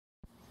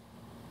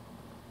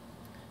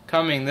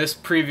Coming this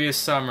previous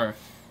summer,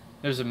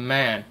 there's a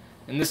man,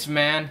 and this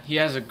man, he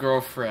has a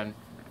girlfriend,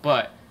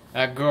 but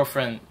that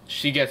girlfriend,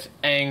 she gets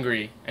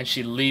angry, and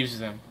she leaves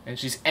him, and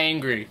she's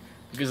angry,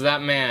 because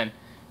that man,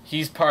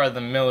 he's part of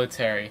the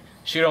military.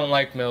 She don't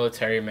like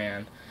military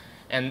man,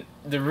 and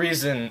the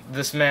reason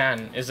this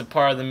man is a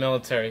part of the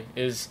military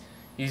is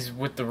he's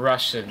with the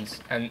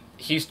Russians, and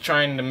he's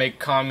trying to make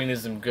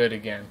communism good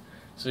again,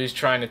 so he's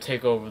trying to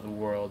take over the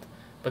world.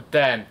 But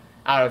then,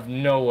 out of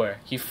nowhere,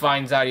 he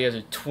finds out he has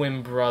a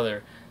twin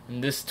brother,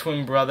 and this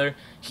twin brother,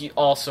 he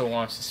also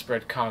wants to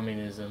spread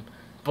communism.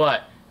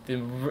 But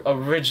the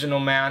original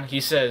man,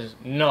 he says,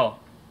 no,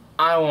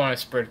 I want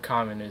to spread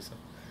communism.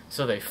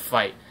 So they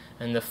fight,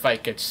 and the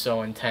fight gets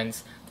so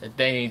intense that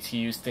they need to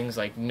use things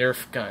like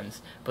Nerf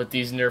guns. But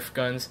these Nerf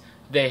guns,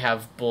 they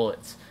have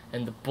bullets,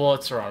 and the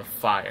bullets are on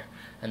fire,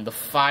 and the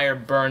fire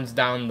burns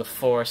down the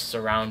forest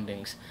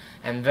surroundings.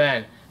 And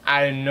then,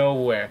 out of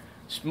nowhere,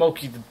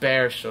 Smokey the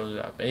Bear shows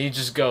up, and he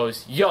just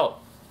goes, yo,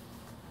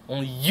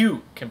 only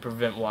you can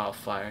prevent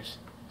wildfires.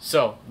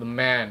 So, the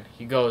man,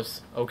 he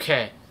goes,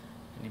 okay,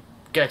 and he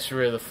gets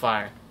rid of the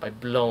fire by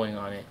blowing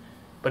on it,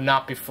 but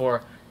not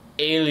before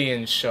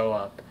aliens show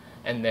up,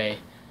 and they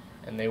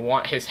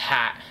want his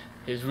hat,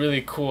 his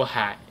really cool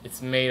hat.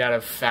 It's made out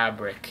of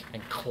fabric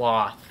and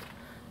cloth,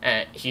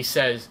 and he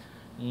says,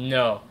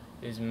 no,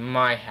 it's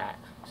my hat.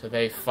 So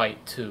they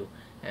fight too,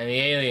 and the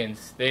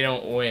aliens, they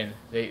don't win,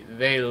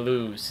 they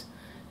lose.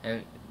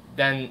 And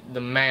then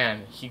the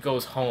man, he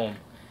goes home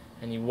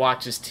and he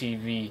watches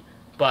TV,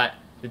 but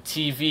the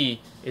TV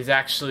is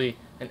actually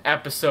an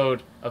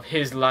episode of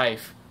his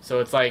life. So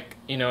it's like,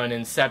 you know, an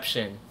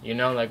Inception, you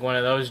know, like one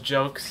of those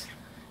jokes.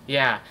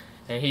 Yeah,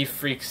 and he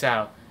freaks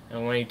out,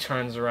 and when he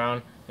turns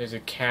around, there's a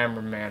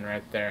cameraman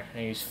right there,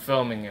 and he's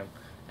filming him.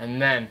 And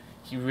then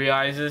he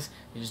realizes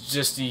it's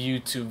just a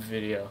YouTube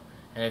video,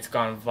 and it's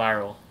gone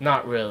viral.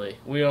 Not really.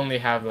 We only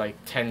have like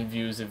 10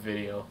 views a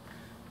video.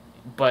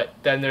 But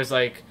then there's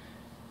like,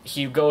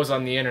 he goes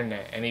on the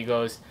internet and he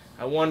goes,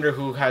 I wonder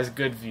who has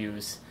good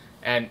views.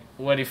 And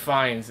what he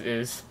finds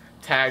is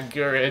Tag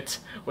Gurrit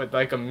with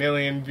like 1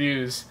 million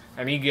views,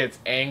 and he gets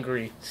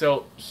angry.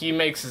 So he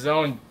makes his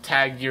own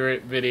Tag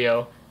Gurrit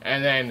video,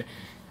 and then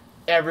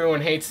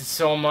everyone hates it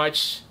so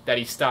much that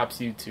he stops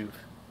YouTube.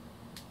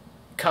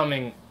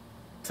 Coming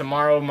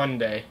tomorrow,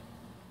 Monday,